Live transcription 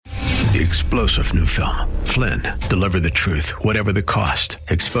The explosive new film, Flynn, deliver the truth, whatever the cost,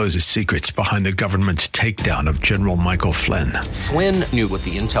 exposes secrets behind the government's takedown of General Michael Flynn. Flynn knew what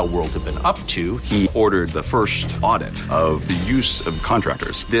the intel world had been up to. He ordered the first audit of the use of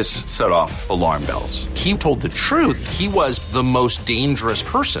contractors. This set off alarm bells. He told the truth. He was the most dangerous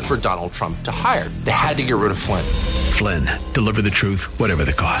person for Donald Trump to hire. They had to get rid of Flynn. Flynn, deliver the truth, whatever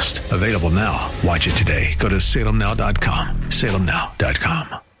the cost. Available now. Watch it today. Go to salemnow.com.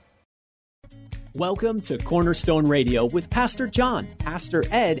 salemnow.com. Welcome to Cornerstone Radio with Pastor John, Pastor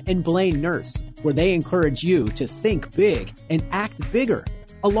Ed, and Blaine Nurse, where they encourage you to think big and act bigger.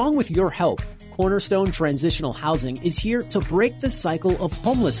 Along with your help, Cornerstone Transitional Housing is here to break the cycle of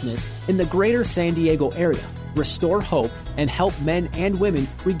homelessness in the greater San Diego area, restore hope, and help men and women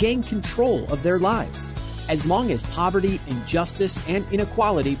regain control of their lives. As long as poverty, injustice, and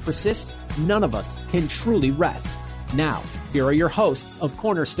inequality persist, none of us can truly rest. Now, here are your hosts of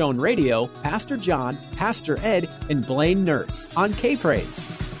Cornerstone Radio, Pastor John, Pastor Ed, and Blaine Nurse on K-Praise.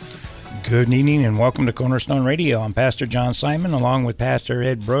 Good evening and welcome to Cornerstone Radio. I'm Pastor John Simon along with Pastor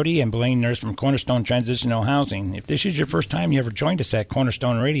Ed Brody and Blaine Nurse from Cornerstone Transitional Housing. If this is your first time you ever joined us at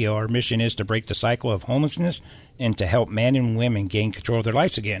Cornerstone Radio, our mission is to break the cycle of homelessness and to help men and women gain control of their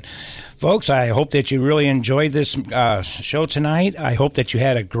lives again. Folks, I hope that you really enjoyed this show tonight. I hope that you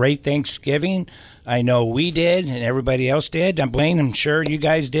had a great Thanksgiving. I know we did and everybody else did. And Blaine, I'm sure you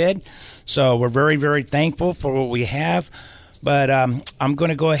guys did. So we're very, very thankful for what we have. But I'm going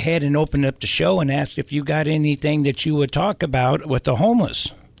to go ahead and open up the show and ask if you got anything that you would talk about with the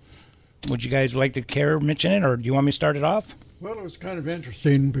homeless. Would you guys like to mention it, or do you want me to start it off? Well, it was kind of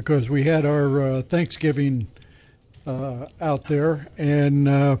interesting because we had our Thanksgiving out there,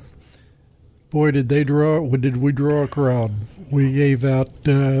 and boy, did we draw a crowd. We gave out,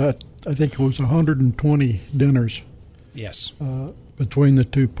 I think it was 120 dinners. Yes. Between the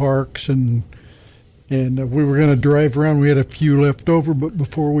two parks, and we were going to drive around. We had a few left over, but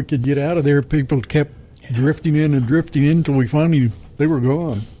before we could get out of there, people kept drifting in until we finally, they were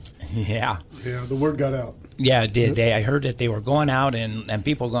gone. Yeah. Yeah, the word got out. Yeah, it did. I heard that they were going out and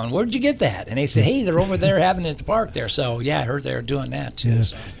people going, where'd you get that? And they said, hey, they're over there having it at the park there. So, yeah, I heard they were doing that, too. Yeah.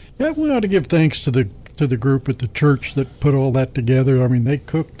 So. Yeah, we ought to give thanks to the group at the church that put all that together. I mean, they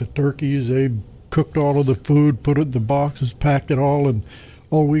cooked the turkeys. They cooked all of the food, put it in the boxes, packed it all, and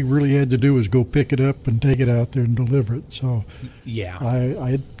all we really had to do was go pick it up and take it out there and deliver it. So yeah,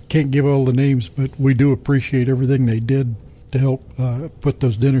 I can't give all the names, but we do appreciate everything they did to help put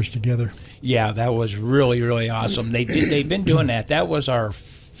those dinners together. Yeah, that was really, really awesome. They've been doing that. That was our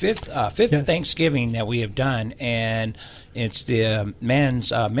fifth Thanksgiving that we have done, and it's the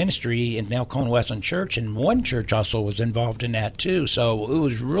men's ministry in Nelcona Wesleyan Church, and one church also was involved in that too. So it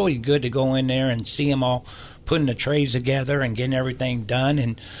was really good to go in there and see them all putting the trays together and getting everything done,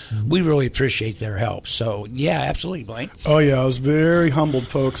 and we really appreciate their help. So, yeah, absolutely, Blaine. Oh, yeah, I was very humbled,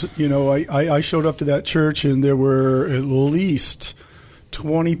 folks. You know, I showed up to that church, and there were at least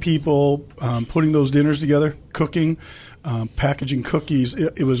 20 people putting those dinners together, cooking, packaging cookies.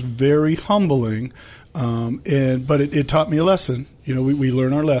 It was very humbling, but it taught me a lesson. You know, we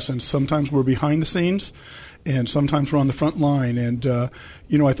learn our lessons. Sometimes we're behind the scenes, and sometimes we're on the front line. And,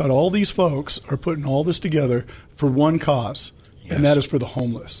 you know, I thought all these folks are putting all this together for one cause, yes, and that is for the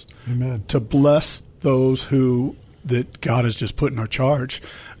homeless. Amen. To bless those that God has just put in our charge.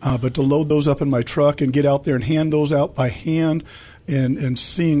 But to load those up in my truck and get out there and hand those out by hand and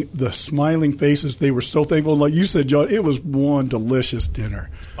seeing the smiling faces, they were so thankful. Like you said, John, it was one delicious dinner.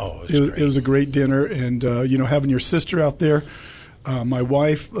 Oh, it was a great dinner. And, you know, having your sister out there, my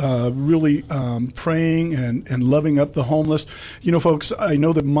wife really praying and loving up the homeless. You know, folks, I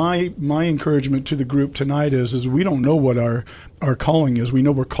know that my encouragement to the group tonight is we don't know what our calling is. We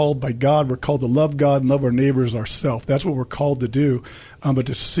know we're called by God. We're called to love God and love our neighbors ourselves. That's what we're called to do. But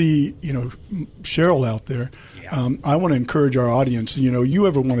to see, you know, Cheryl out there, I want to encourage our audience. You know, you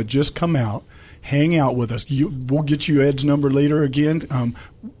ever want to just come out, hang out with us. We'll get you Ed's number later again.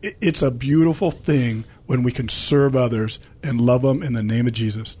 It's a beautiful thing when we can serve others and love them in the name of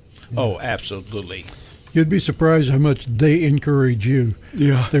Jesus. Oh, absolutely. You'd be surprised how much they encourage you.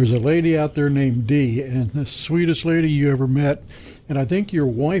 Yeah. There's a lady out there named Dee, and the sweetest lady you ever met. And I think your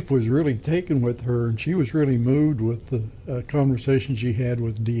wife was really taken with her, and she was really moved with the conversation she had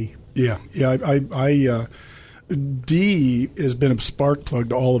with Dee. Yeah. Dee has been a spark plug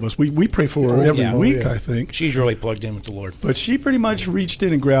to all of us. We pray for her every week, I think. She's really plugged in with the Lord. But she pretty much reached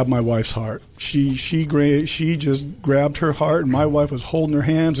in and grabbed my wife's heart. She just grabbed her heart, and my wife was holding her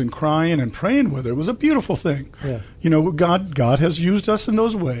hands and crying and praying with her. It was a beautiful thing. Yeah. You know, God has used us in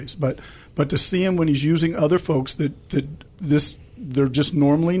those ways, but to see him when he's using other folks that they're just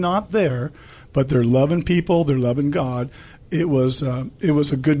normally not there, but they're loving people, they're loving God. It was a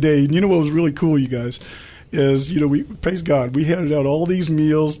good day. And you know what was really cool, you guys, is, we praise God. We handed out all these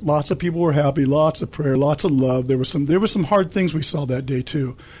meals. Lots of people were happy. Lots of prayer. Lots of love. There were some hard things we saw that day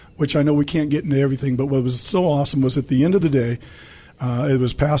too, which I know we can't get into everything. But what was so awesome was at the end of the day, it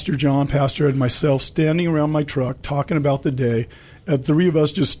was Pastor John, Pastor Ed, and myself standing around my truck talking about the day. And three of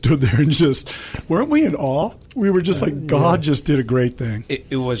us just stood there and weren't we in awe? We were just like, God just did a great thing.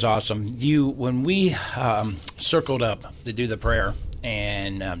 It was awesome. When we circled up to do the prayer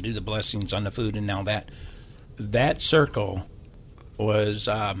and do the blessings on the food and all that, that circle was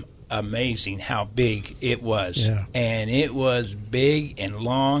amazing how big it was. Yeah. And it was big and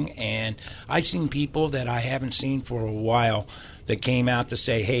long, and I've seen people that I haven't seen for a while that came out to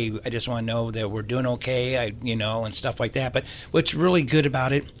say, hey, I just want to know that we're doing okay, and stuff like that. But what's really good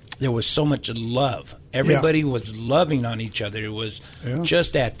about it, there was so much love. Everybody was loving on each other. It was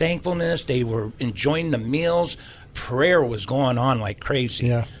just that thankfulness. They were enjoying the meals. Prayer was going on like crazy.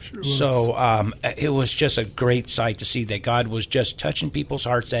 Yeah, sure was. So it was just a great sight to see that God was just touching people's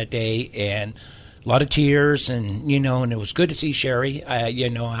hearts that day, and a lot of tears, and and it was good to see Sherry,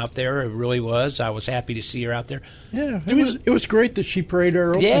 out there. It really was. I was happy to see her out there. Yeah, it was great that she prayed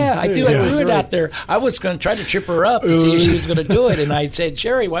her open. Yeah, I do. I do it out there. I was going to try to trip her up to see if she was going to do it, and I said,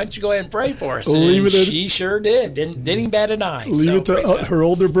 Sherry, why don't you go ahead and pray for us? And she sure did. Didn't even bat an eye. Leave it to her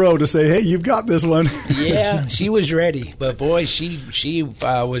older bro to say, hey, you've got this one. Yeah, she was ready, but boy, she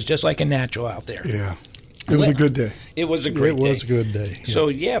was just like a natural out there. Yeah. It was a good day. It was a great day. It was a good day. So,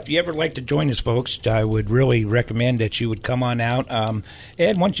 if you ever like to join us, folks, I would really recommend that you would come on out.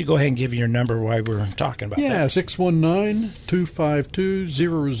 Ed, why don't you go ahead and give your number while we're talking about that? Yeah,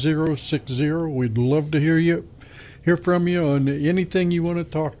 619-252-0060. We'd love to hear from you on anything you want to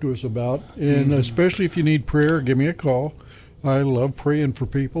talk to us about. And especially if you need prayer, give me a call. I love praying for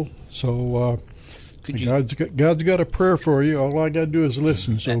people. So, God's got a prayer for you. All I got to do is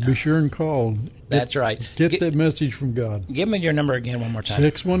listen, so be sure and call. That's right. Get that message from God. Give me your number again one more time.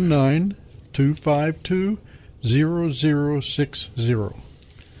 619-252-0060.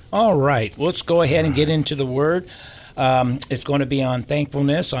 All right. Let's go ahead and get into the Word. It's going to be on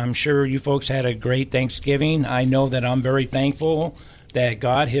thankfulness. I'm sure you folks had a great Thanksgiving. I know that I'm very thankful that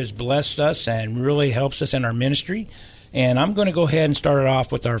God has blessed us and really helps us in our ministry. And I'm going to go ahead and start it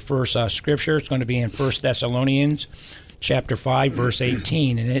off with our first scripture. It's going to be in 1 Thessalonians chapter 5, verse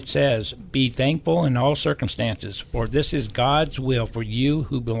 18. And it says, be thankful in all circumstances, for this is God's will for you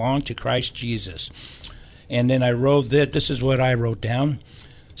who belong to Christ Jesus. And then I wrote that. This is what I wrote down.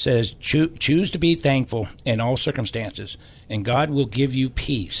 It says, choose to be thankful in all circumstances, and God will give you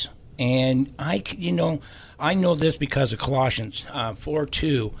peace. And I know this because of Colossians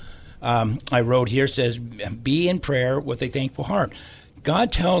 4:2. I wrote here, says, be in prayer with a thankful heart.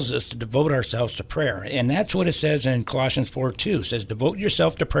 God tells us to devote ourselves to prayer, and that's what it says in Colossians 4:2. It says, devote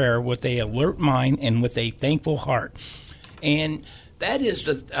yourself to prayer with a alert mind and with a thankful heart. And that is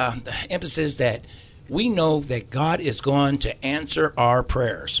the emphasis that we know that God is going to answer our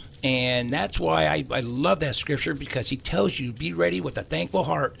prayers. And that's why I love that scripture, because he tells you, be ready with a thankful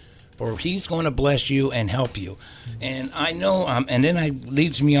heart, for he's going to bless you and help you. And I know, and then it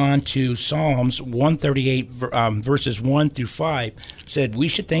leads me on to Psalms 138, verses 1 through 5, said we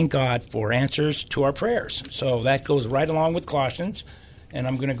should thank God for answers to our prayers. So that goes right along with Colossians. And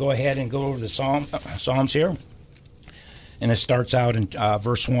I'm going to go ahead and go over the Psalms here. And it starts out in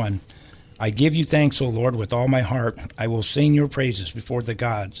verse 1. I give you thanks, O Lord, with all my heart. I will sing your praises before the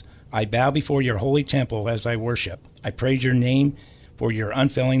gods. I bow before your holy temple as I worship. I praise your name for your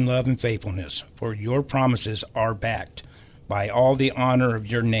unfailing love and faithfulness, for your promises are backed by all the honor of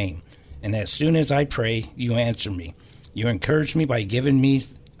your name. And as soon as I pray, you answer me. You encourage me by giving me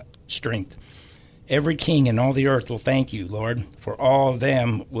strength. Every king in all the earth will thank you, Lord, for all of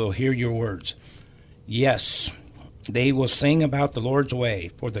them will hear your words. Yes, they will sing about the Lord's way,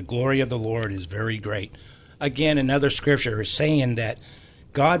 for the glory of the Lord is very great. Again, another scripture is saying that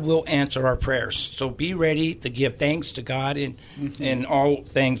God will answer our prayers. So be ready to give thanks to God in all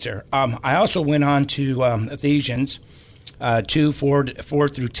things there. I also went on to Ephesians 2, 4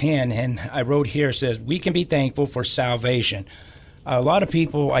 through 10, and I wrote here, it says, we can be thankful for salvation. A lot of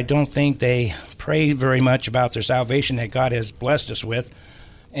people, I don't think they pray very much about their salvation that God has blessed us with.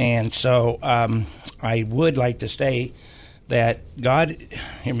 And so I would like to say that God,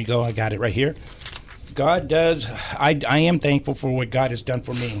 here we go, I got it right here. God does, I am thankful for what God has done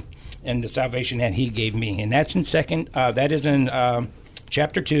for me and the salvation that he gave me. And that's in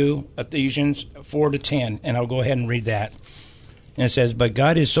chapter 2, Ephesians 4 to 10. And I'll go ahead and read that. And it says, but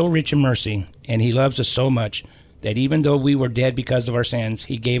God is so rich in mercy, and he loves us so much, that even though we were dead because of our sins,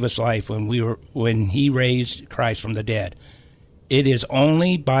 he gave us life when he raised Christ from the dead. It is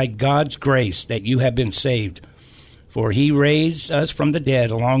only by God's grace that you have been saved. For he raised us from the dead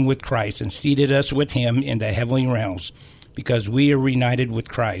along with Christ and seated us with him in the heavenly realms, because we are united with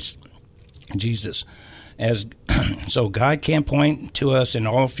Christ Jesus. So God can point to us in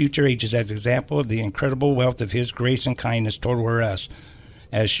all future ages as an example of the incredible wealth of his grace and kindness toward us,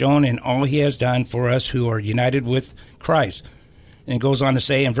 as shown in all he has done for us who are united with Christ. And it goes on to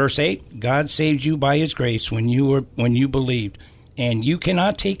say in verse 8, God saved you by his grace when you believed, and you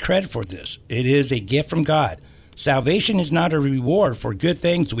cannot take credit for this. It is a gift from God. Salvation is not a reward for good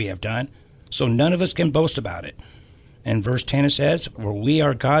things we have done, so none of us can boast about it. And verse 10 it says, for we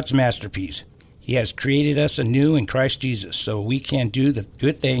are God's masterpiece. He has created us anew in Christ Jesus, so we can do the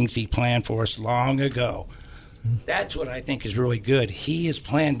good things he planned for us long ago. That's what I think is really good. He has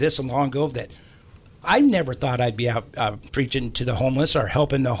planned this long ago that I never thought I'd be out preaching to the homeless or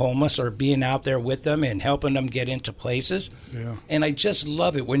helping the homeless or being out there with them and helping them get into places. Yeah. And I just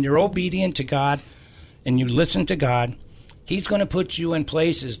love it. When you're obedient to God and you listen to God, he's going to put you in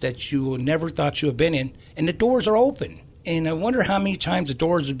places that you never thought you had been in, and the doors are open. And I wonder how many times the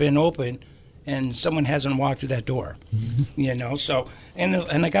doors have been open and someone hasn't walked through that door. Mm-hmm. So,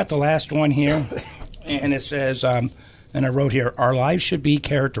 and I got the last one here. And it says, and I wrote here, our lives should be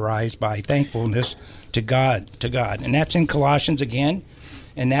characterized by thankfulness to God. And that's in Colossians again.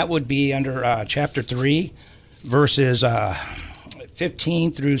 And that would be under chapter 3, verses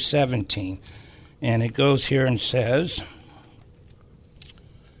 15 through 17. And it goes here and says,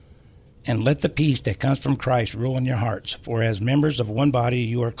 and let the peace that comes from Christ rule in your hearts. For as members of one body,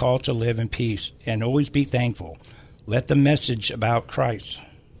 you are called to live in peace and always be thankful. Let the message about Christ...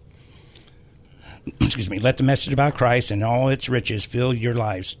 let the message about Christ and all its riches fill your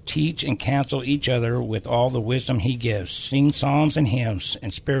lives. Teach and counsel each other with all the wisdom he gives. Sing psalms and hymns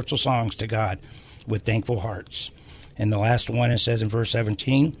and spiritual songs to God with thankful hearts. And the last one, it says in verse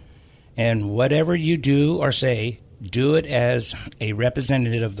 17, and whatever you do or say, do it as a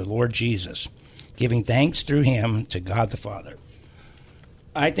representative of the Lord Jesus, giving thanks through him to God the Father.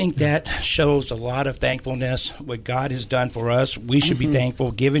 I think that shows a lot of thankfulness, what God has done for us. We should be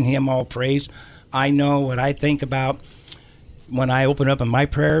thankful, giving him all praise. I know what I think about when I open up in my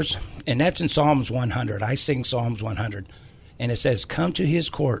prayers, and that's in Psalms 100. I sing Psalms 100, and it says, come to his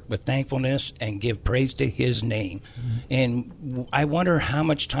court with thankfulness and give praise to his name. Mm-hmm. And I wonder how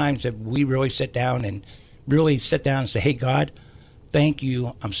much times have we really sit down and say, hey, God, thank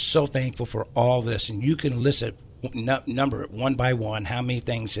you. I'm so thankful for all this. And you can list it, number it one by one, how many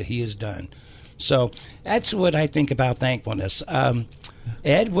things that he has done. So that's what I think about thankfulness.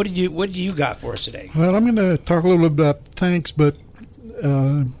 Ed, what do you got for us today? Well, I'm going to talk a little bit about thanks, but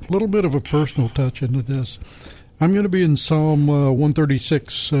a little bit of a personal touch into this. I'm going to be in Psalm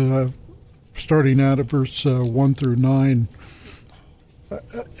 136, starting out at verse 1 through 9.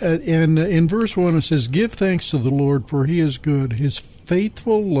 And in verse 1 it says, give thanks to the Lord, for he is good. His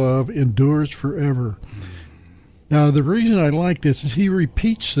faithful love endures forever. Now, the reason I like this is he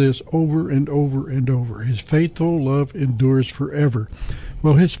repeats this over and over and over. His faithful love endures forever.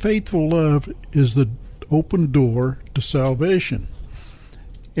 Well, his faithful love is the open door to salvation.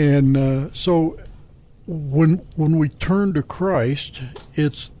 And so when we turn to Christ,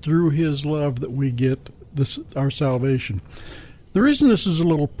 it's through his love that we get our salvation. The reason this is a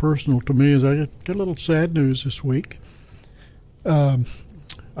little personal to me is I got a little sad news this week.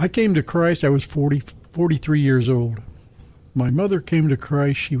 I came to Christ, I was 43 years old. My mother came to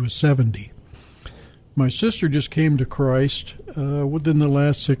Christ, she was 70. My sister just came to Christ within the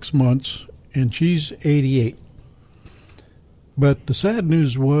last 6 months, and she's 88. But the sad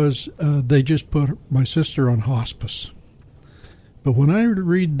news was they just put my sister on hospice. But when I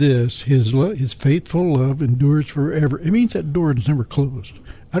read this, his faithful love endures forever, it means that door is never closed.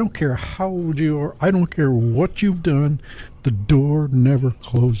 I don't care how old you are. I don't care what you've done. The door never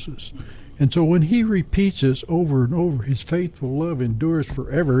closes. And so when he repeats this over and over, his faithful love endures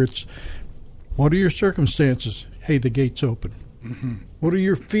forever, it's, what are your circumstances? Hey, the gate's open. Mm-hmm. What are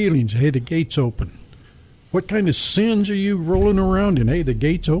your feelings? Hey, the gate's open. What kind of sins are you rolling around in? Hey, the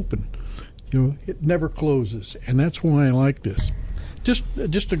gate's open. You know, it never closes, and that's why I like this.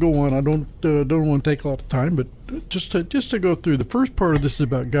 Just to go on, I don't want to take a lot of time, but just to go through, the first part of this is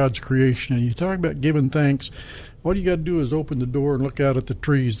about God's creation, and you talk about giving thanks. All you got to do is open the door and look out at the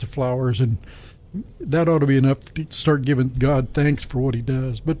trees, the flowers, and that ought to be enough to start giving God thanks for what he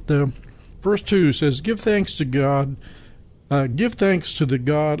does. But verse 2 says, give thanks to God, give thanks to the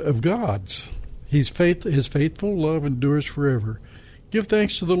God of gods. His faithful love endures forever. Give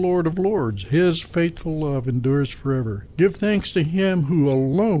thanks to the Lord of Lords. His faithful love endures forever. Give thanks to him who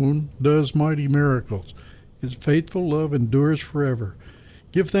alone does mighty miracles. His faithful love endures forever.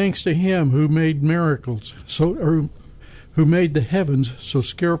 Give thanks to him who made miracles, who made the heavens so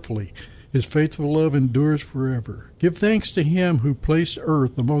skillfully. His faithful love endures forever. Give thanks to him who placed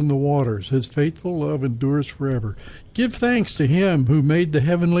earth among the waters. His faithful love endures forever. Give thanks to him who made the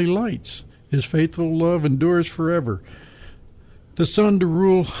heavenly lights. His faithful love endures forever. The sun to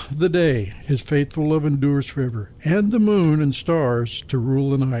rule the day. His faithful love endures forever. And the moon and stars to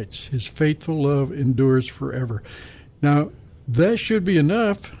rule the nights. His faithful love endures forever. Now, that should be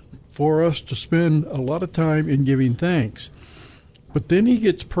enough for us to spend a lot of time in giving thanks. But then he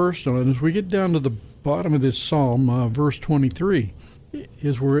gets personal, and as we get down to the bottom of this psalm, verse 23,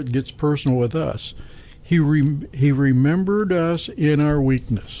 is where it gets personal with us. He remembered us in our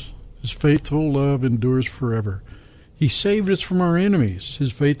weakness. His faithful love endures forever. He saved us from our enemies.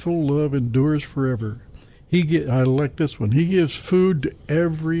 His faithful love endures forever. I like this one. He gives food to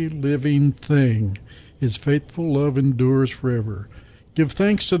every living thing. His faithful love endures forever. Give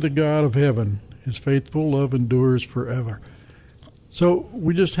thanks to the God of heaven. His faithful love endures forever. So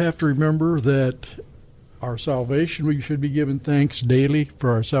we just have to remember that our salvation, we should be giving thanks daily for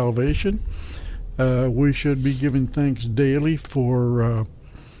our salvation. We should be giving thanks daily for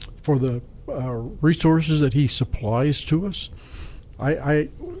the resources that he supplies to us.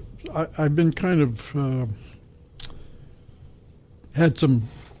 I've been kind of had some.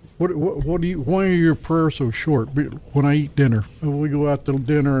 Why are your prayers so short? When I eat dinner, we go out to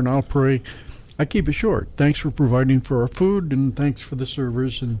dinner and I'll pray. I keep it short. Thanks for providing for our food, and thanks for the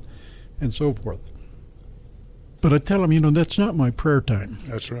servers, and so forth. But I tell them, that's not my prayer time.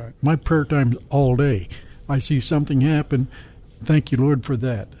 That's right. My prayer time is all day. I see something happen. Thank you, Lord, for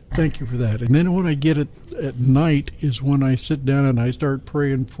that. Thank you for that. And then when I get it at night is when I sit down and I start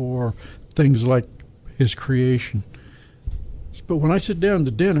praying for things like his creation. But when I sit down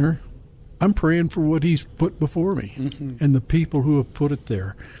to dinner, I'm praying for what he's put before me and the people who have put it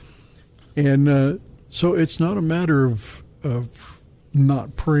there. And so it's not a matter of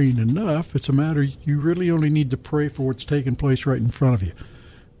not praying enough. It's a matter you really only need to pray for what's taking place right in front of you.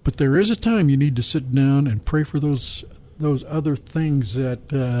 But there is a time you need to sit down and pray for those other things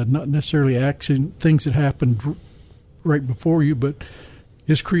that not necessarily things that happened right before you, but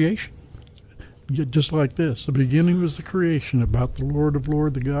his creation. Just like this, the beginning was the creation, about the Lord of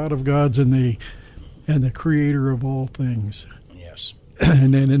Lords, the God of gods, and the Creator of all things. Yes.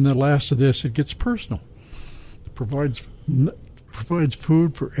 And then in the last of this, it gets personal. It provides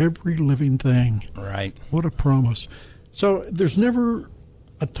food for every living thing. Right. What a promise. So there's never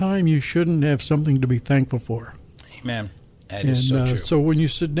a time you shouldn't have something to be thankful for. Amen. That is so true. So when you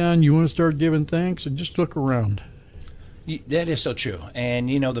sit down, you want to start giving thanks, and just look around. That is so true. And,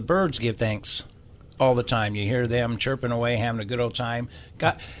 the birds give thanks all the time. You hear them chirping away, having a good old time.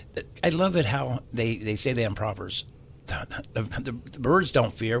 God, I love it how they say that in Proverbs. The birds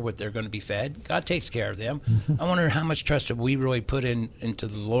don't fear what they're going to be fed. God takes care of them. I wonder how much trust have we really put into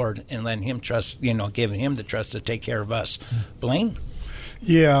the Lord and letting him trust, giving him the trust to take care of us. Blaine?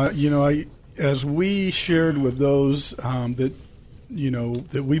 Yeah, as we shared with those that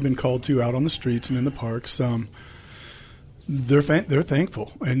we've been called to out on the streets and in the parks, they're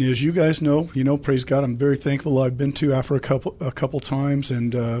thankful. And as you guys know, praise God, I'm very thankful. I've been to Africa a couple times,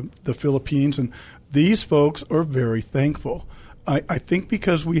 and the Philippines, and these folks are very thankful. I think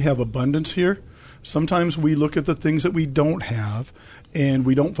because we have abundance here, sometimes we look at the things that we don't have, and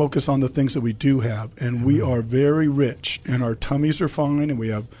we don't focus on the things that we do have. And we are very rich, and our tummies are fine, and we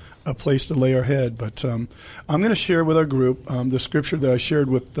have a place to lay our head. But I'm going to share with our group the scripture that I shared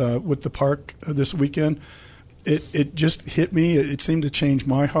with the park this weekend. It just hit me. It seemed to change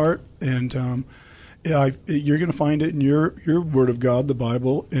my heart, and you're going to find it in your Word of God, the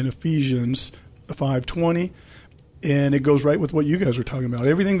Bible, in Ephesians 5:20, and it goes right with what you guys were talking about.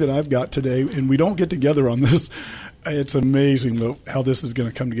 Everything that I've got today, and we don't get together on this. It's amazing how this is going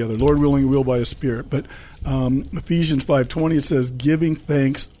to come together. Lord willing, we will by His Spirit. But Ephesians 5:20, it says, "Giving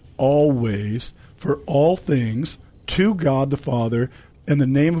thanks always for all things to God the Father in the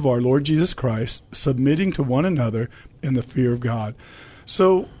name of our Lord Jesus Christ, submitting to one another in the fear of God."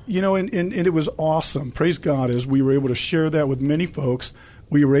 So, and it was awesome. Praise God, as we were able to share that with many folks.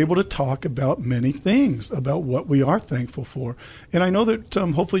 We were able to talk about many things, about what we are thankful for. And I know that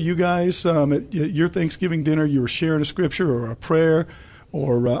hopefully you guys, at your Thanksgiving dinner, you were sharing a scripture or a prayer,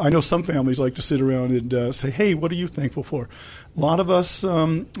 or I know some families like to sit around and say, "Hey, what are you thankful for?" A lot of us,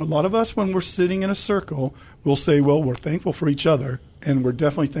 when we're sitting in a circle, we'll say, "Well, we're thankful for each other, and we're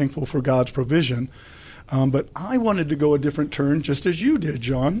definitely thankful for God's provision." But I wanted to go a different turn, just as you did,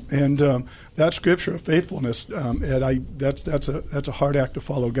 John. And that scripture of faithfulness, Ed, that's a hard act to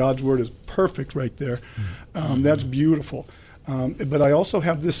follow. God's word is perfect right there. That's beautiful. But I also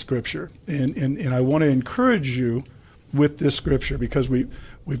have this scripture, and I want to encourage you with this scripture, because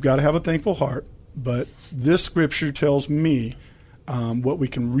we've got to have a thankful heart. But this scripture tells me what we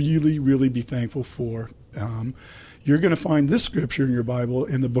can really, really be thankful for. You're going to find this scripture in your Bible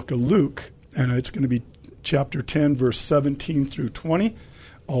in the book of Luke, and it's going to be chapter 10, verse 17 through 20.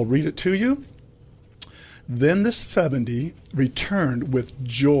 I'll read it to you. Then the 70 returned with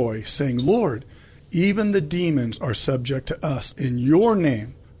joy, saying, Lord, even the demons are subject to us in your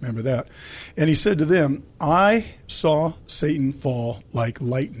name. Remember that. And he said to them, I saw Satan fall like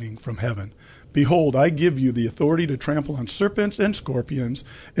lightning from heaven. Behold, I give you the authority to trample on serpents and scorpions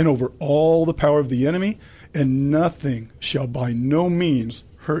and over all the power of the enemy, and nothing shall by no means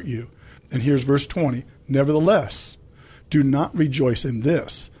hurt you. And here's verse 20. Nevertheless, do not rejoice in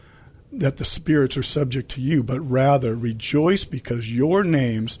this, that the spirits are subject to you, but rather rejoice because your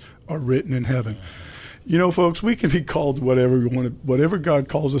names are written in heaven. You know, folks, we can be called whatever we want, whatever God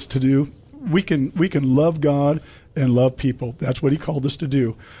calls us to do. We can love God and love people. That's what he called us to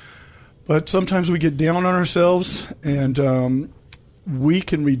do. But sometimes we get down on ourselves, and we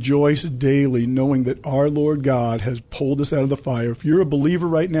can rejoice daily knowing that our Lord God has pulled us out of the fire. If you're a believer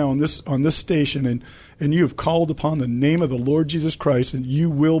right now on this station, and you have called upon the name of the Lord Jesus Christ, and you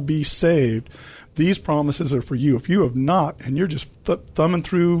will be saved, these promises are for you. If you have not, and you're just thumbing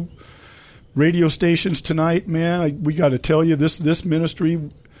through radio stations tonight, man, we got to tell you, this ministry,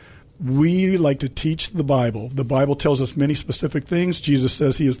 we like to teach the Bible. The Bible tells us many specific things. Jesus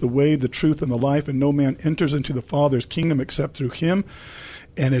says he is the way, the truth, and the life, and no man enters into the Father's kingdom except through him.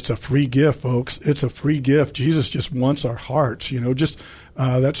 And it's a free gift, folks. It's a free gift. Jesus just wants our hearts. Just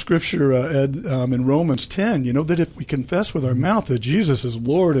that scripture, Ed, in Romans 10, that if we confess with our mouth that Jesus is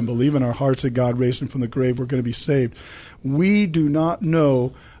Lord and believe in our hearts that God raised him from the grave, we're going to be saved. We do not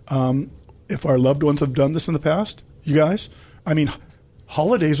know if our loved ones have done this in the past, you guys. I mean,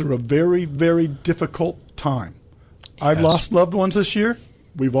 holidays are a very, very difficult time. Yes. I've lost loved ones this year.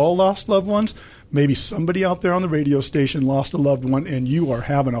 We've all lost loved ones. Maybe somebody out there on the radio station lost a loved one, and you are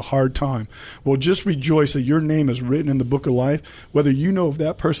having a hard time. Well, just rejoice that your name is written in the book of life. Whether you know if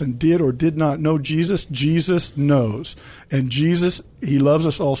that person did or did not know Jesus, Jesus knows. And Jesus, he loves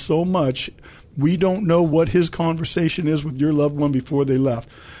us all so much. We don't know what his conversation is with your loved one before they left.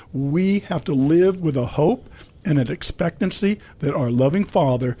 We have to live with a hope and an expectancy that our loving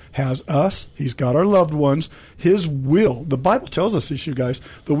Father has us. He's got our loved ones. His will, the Bible tells us this, you guys,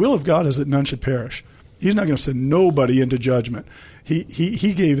 the will of God is that none should perish. He's not going to send nobody into judgment.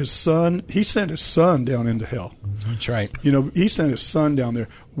 He gave his son, he sent his son down into hell. That's right. He sent his son down there.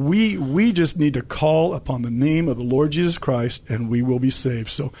 We just need to call upon the name of the Lord Jesus Christ, and we will be saved.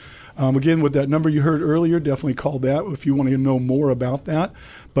 So again, with that number you heard earlier, definitely call that if you want to know more about that.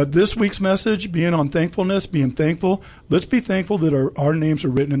 But this week's message, being on thankfulness, being thankful, let's be thankful that our names are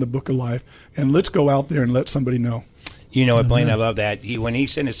written in the book of life, and let's go out there and let somebody know. You know what, Blaine, I love that. When he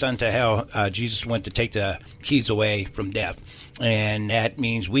sent his son to hell, Jesus went to take the keys away from death. And that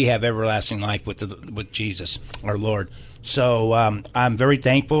means we have everlasting life with Jesus, our Lord. So I'm very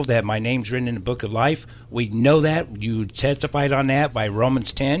thankful that my name's written in the book of life. We know that. You testified on that by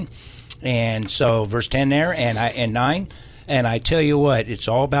Romans 10. And so verse 10 there and 9. And I tell you what, it's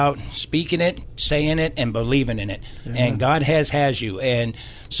all about speaking it, saying it, and believing in it. Yeah. And God has you. And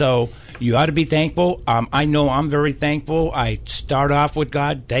so you ought to be thankful. I know I'm very thankful. I start off with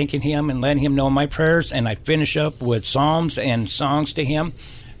God, thanking him and letting him know my prayers. And I finish up with psalms and songs to him,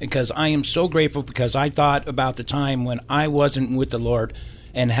 because I am so grateful, because I thought about the time when I wasn't with the Lord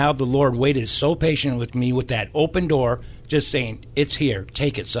and how the Lord waited so patient with me with that open door, just saying, it's here.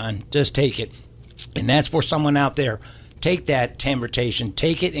 Take it, son. Just take it. And that's for someone out there. Take that invitation,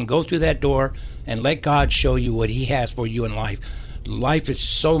 take it, and go through that door and let God show you what he has for you in life. Life is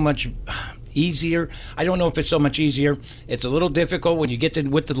so much easier. I don't know if it's so much easier. It's a little difficult when you get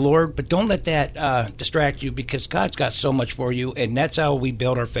with the Lord, but don't let that distract you, because God's got so much for you, and that's how we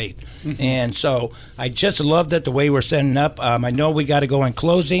build our faith. Mm-hmm. And so I just love that the way we're setting up. I know we got to go in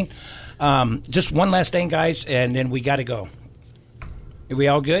closing. Just one last thing, guys, and then we got to go. Are we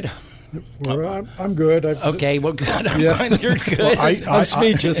all good? Well, I'm good. Okay, well, good. Yeah. You're good. Well, I'm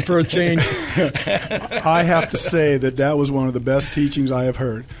speechless for a change. I have to say that was one of the best teachings I have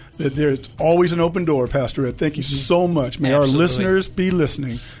heard. That there's always an open door, Pastor Ed. Thank you so much. May Absolutely. our listeners be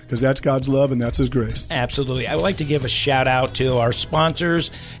listening, because that's God's love and that's His grace. Absolutely. I would like to give a shout out to our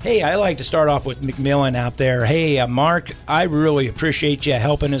sponsors. Hey, I like to start off with McMillan out there. Hey, Mark, I really appreciate you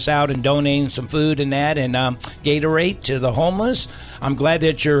helping us out and donating some food and that, and Gatorade to the homeless. I'm glad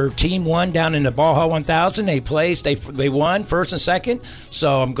that your team won down in the Baja 1000. They placed. They won first and second.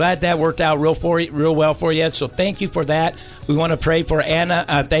 So I'm glad that worked out real well for you. So thank you for that. We want to pray for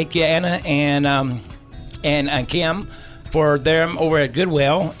Anna. Thank you, Anna and Kim, for them over at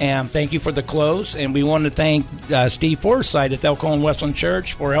Goodwill. And thank you for the clothes. And we want to thank Steve Forsythe at Elkhorn Westland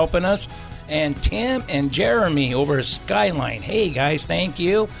Church for helping us. And Tim and Jeremy over at Skyline. Hey, guys, thank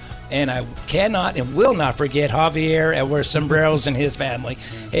you. And I cannot and will not forget Javier at Wear Sombreros and his family.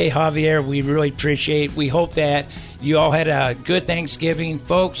 Hey, Javier, we really appreciate. We hope that you all had a good Thanksgiving.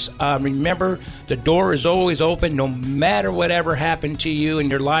 Folks, remember, the door is always open, no matter whatever happened to you in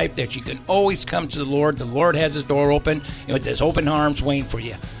your life, that you can always come to the Lord. The Lord has His door open, and with His open arms waiting for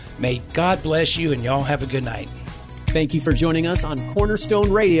you. May God bless you, and y'all have a good night. Thank you for joining us on Cornerstone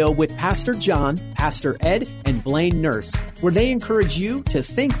Radio with Pastor John, Pastor Ed, and Blaine Nurse, where they encourage you to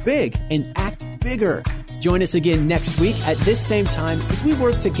think big and act bigger. Join us again next week at this same time as we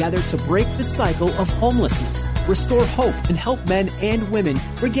work together to break the cycle of homelessness, restore hope, and help men and women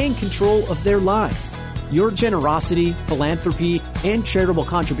regain control of their lives. Your generosity, philanthropy, and charitable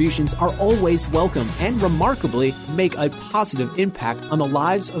contributions are always welcome and remarkably make a positive impact on the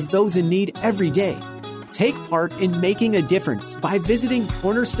lives of those in need every day. Take part in making a difference by visiting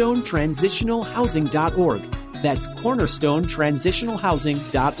cornerstonetransitionalhousing.org. That's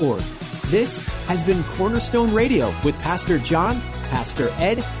cornerstonetransitionalhousing.org. This has been Cornerstone Radio with Pastor John, Pastor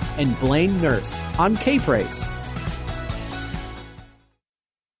Ed, and Blaine Nurse on K-Praise.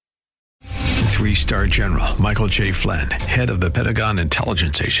 3-star General Michael J. Flynn, head of the Pentagon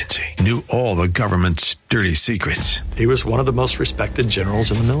Intelligence Agency, knew all the government's dirty secrets. He was one of the most respected generals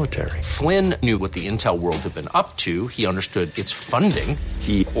in the military. Flynn knew what the intel world had been up to. He understood its funding.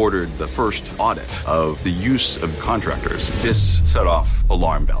 He ordered the first audit of the use of contractors. This set off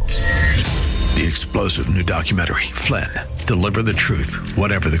alarm bells. The explosive new documentary, Flynn, Deliver the Truth,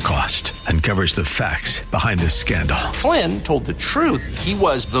 Whatever the Cost, uncovers the facts behind this scandal. Flynn told the truth. He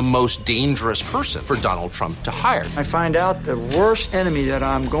was the most dangerous person for Donald Trump to hire. I find out the worst enemy that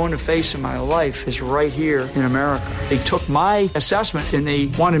I'm going to face in my life is right here in America. They took my assessment and they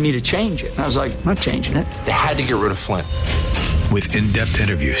wanted me to change it. And I was like, I'm not changing it. They had to get rid of Flynn. With in-depth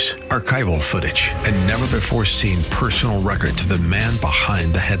interviews, archival footage, and never-before-seen personal records of the man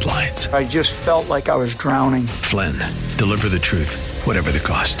behind the headlines. I just felt like I was drowning. Flynn, Deliver the Truth, Whatever the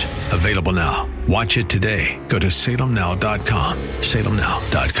Cost. Available now. Watch it today. Go to salemnow.com.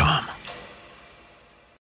 salemnow.com.